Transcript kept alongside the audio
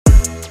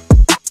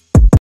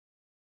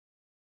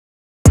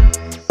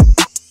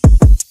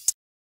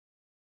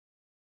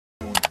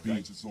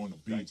What's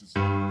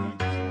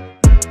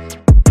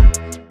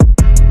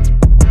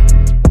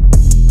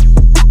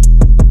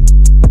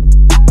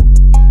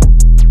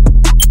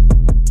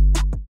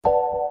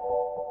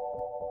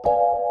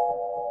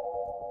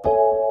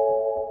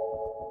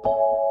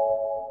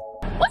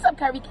up,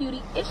 Curvy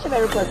Cutie? It's your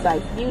favorite plus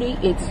size beauty.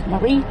 It's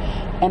Marie,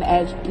 and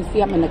as you can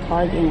see, I'm in the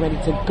car getting ready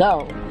to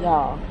go,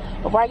 y'all.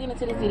 Before I get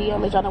into this video,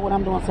 let y'all know what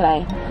I'm doing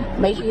today.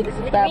 Make sure you hit the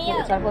subscribe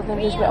button, turn post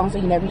notifications on so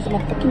you never miss a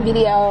motherfucking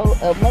video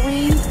of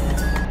Marie.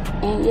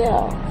 And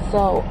yeah,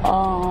 so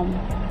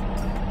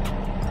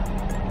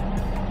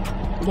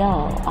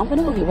y'all, I'm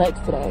gonna go get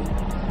waxed today,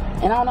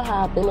 and I don't know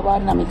how I feel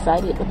about it. I'm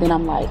excited, but then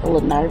I'm like a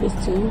little nervous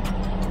too.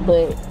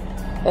 But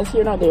that's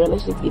here nor there.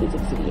 Let's just get into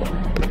this video.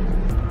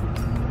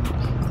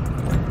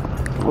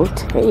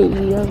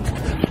 Okay.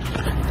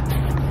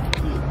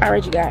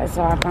 Alright, you guys,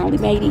 so I finally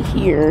made it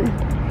here.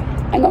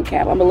 I ain't gonna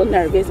cap, I'm a little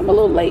nervous. I'm a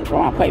little late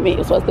for my appointment.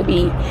 It's supposed to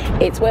be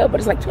at 12, but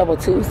it's like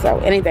 12:02, so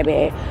it ain't that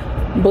bad.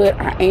 But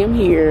I am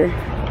here.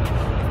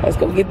 Let's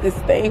go get this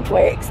thing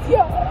waxed,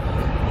 y'all.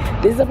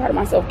 This is a part of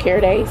my self-care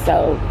day,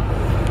 so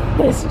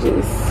let's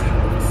just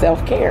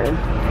self-care.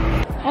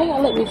 How y'all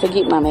let me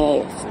forget my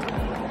mask?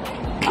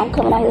 I'm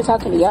coming out here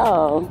talking to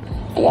y'all,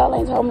 and y'all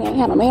ain't told me I ain't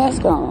had a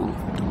mask on.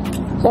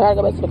 So I gotta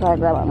go back to the car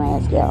and grab my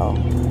mask, y'all.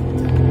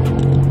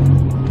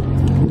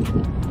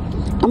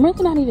 I'm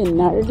really not even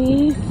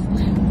nervous.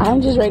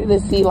 I'm just ready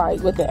to see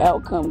like what the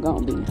outcome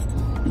gonna be.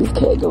 This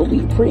cat gonna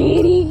be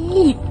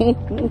pretty.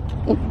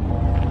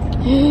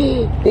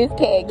 This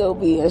cat gonna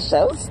be a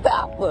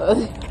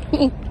showstopper.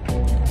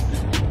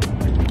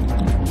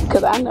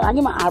 Cause I know I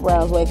get my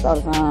eyebrows waxed all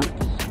the time.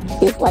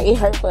 It's like it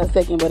hurt for a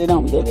second, but it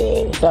don't be that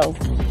bad. So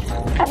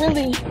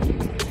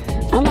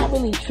I'm not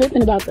really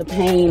tripping about the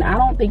pain. I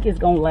don't think it's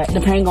gonna last.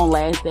 The pain gonna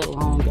last that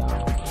long,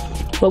 y'all.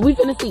 But we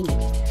finna see.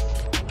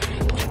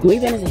 We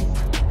finna see.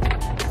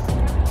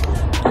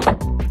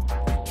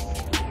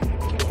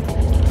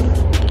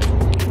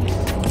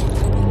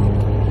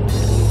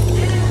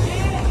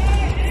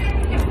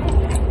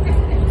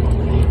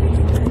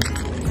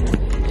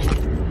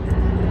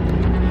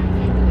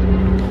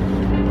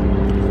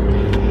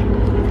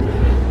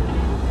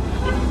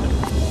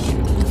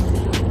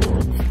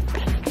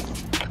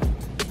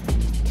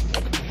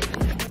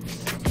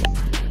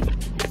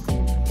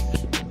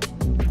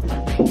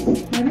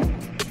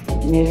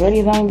 As ready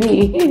as I'm gonna be.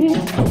 I'm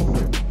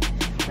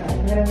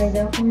gonna make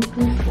that for you,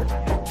 please.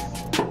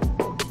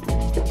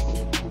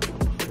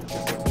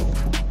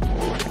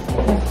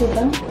 Let's sit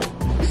down.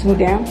 Smooth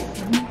down.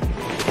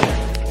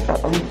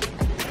 Uh-oh.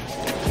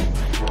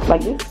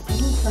 Like this?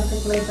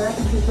 Perfect, lay back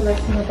and keep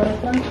selecting the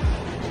butterfly.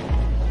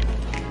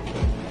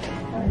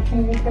 Alright, can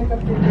you pick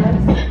up your dress?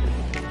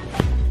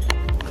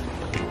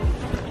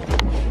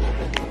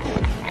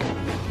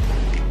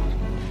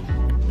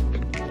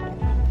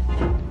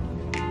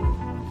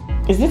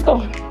 Is this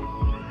going?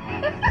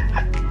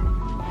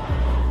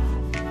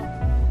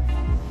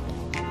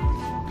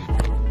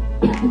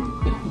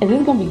 Is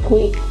this gonna be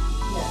quick?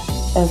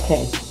 Yeah.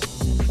 Okay.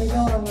 We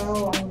don't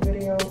know on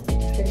video,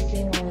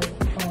 taking or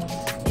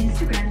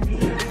Instagram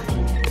video.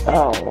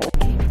 Oh.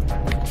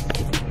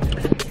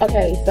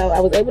 Okay, so I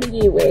was able to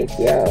get waxed,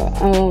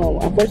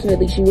 y'all.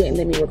 Unfortunately, she wouldn't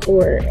let me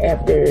record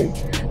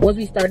once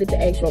we started the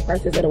actual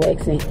process of the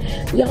waxing.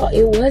 Y'all,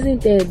 it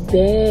wasn't that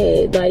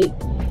bad. Like,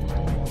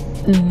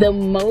 the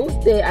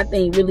most that I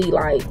think really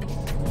like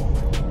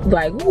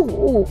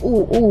ooh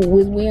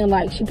was when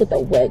like she put the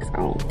wax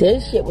on.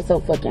 That shit was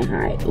so fucking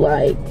hot.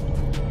 Like,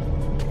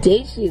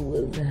 that shit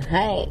was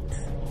hot.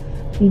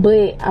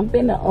 But I'm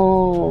finna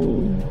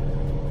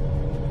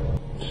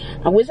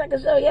I wish I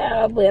could show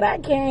y'all, but I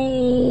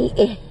can't.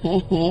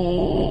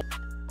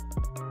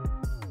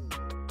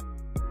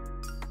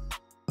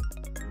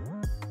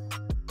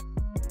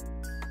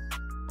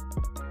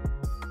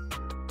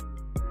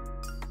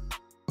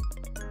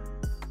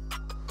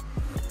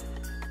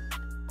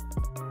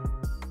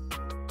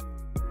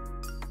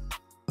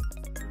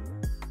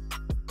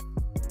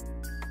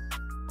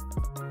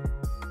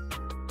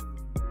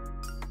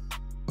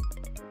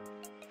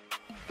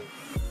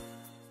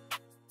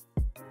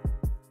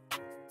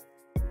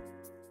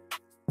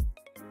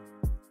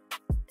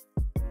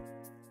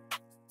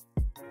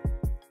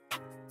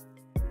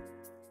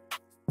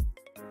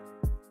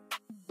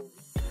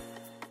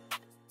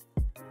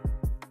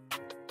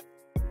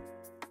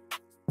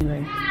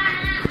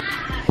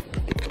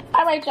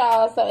 Alright,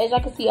 y'all, so as y'all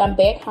can see, I'm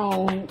back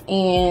home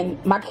and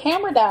my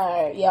camera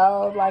died,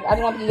 y'all. Like, I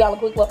just want to give y'all a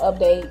quick little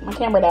update. My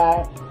camera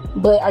died.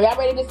 But are y'all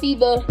ready to see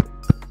the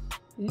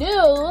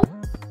new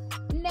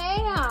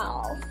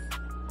nails?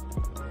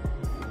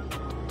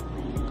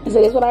 So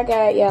this is what I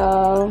got,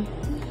 y'all.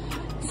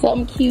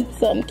 Something cute,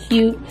 something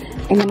cute.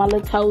 And then my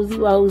little toesy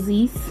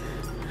rosies.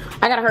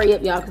 I gotta hurry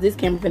up, y'all, because this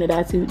camera finna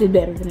die too. This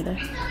better finna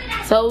die.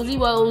 Toesy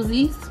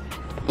rosies.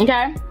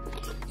 Okay?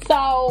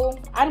 So,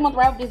 I just want to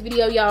wrap up this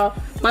video, y'all.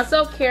 My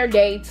self-care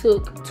day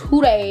took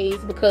 2 days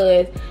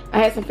because I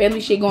had some family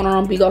shit going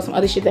on, big on some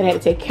other shit that I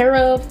had to take care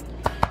of.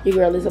 Your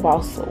girl is a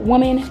boss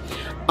woman.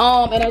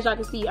 And as y'all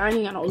can see, I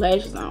ain't got no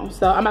lashes on,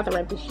 so I'm about to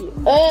wrap this shit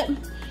up.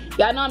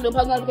 Y'all know I'm doing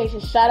post notification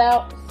shout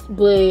outs,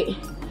 but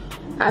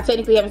I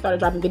technically haven't started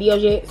dropping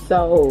videos yet,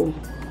 so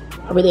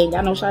I really ain't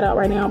got no shout out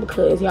right now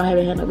because y'all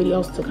haven't had no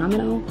videos to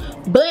comment on.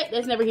 But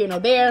that's never here nor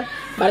there.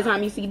 By the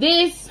time you see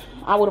this,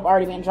 I would have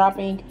already been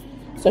dropping.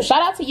 So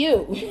shout out to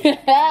you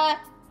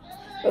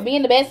for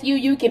being the best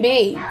you can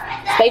be.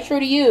 Stay true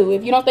to you.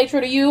 If you don't stay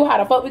true to you, how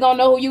the fuck we gonna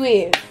know who you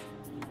is?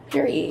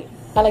 Period.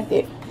 I like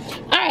that.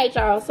 All right,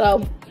 y'all.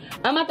 So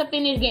I'm about to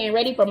finish getting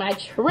ready for my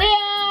trip.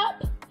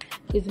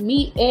 Cause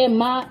me and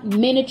my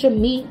miniature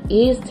me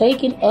is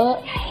taking a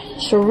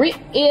trip.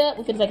 We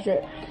finna take a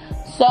trip.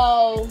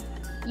 So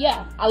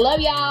yeah, I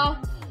love y'all.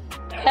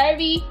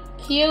 Curvy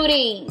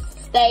cuties.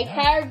 Stay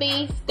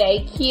curvy,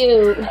 stay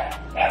cute.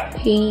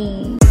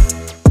 Peace.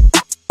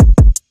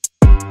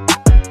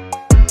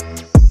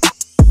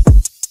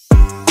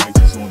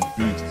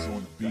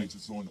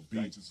 On the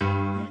beach.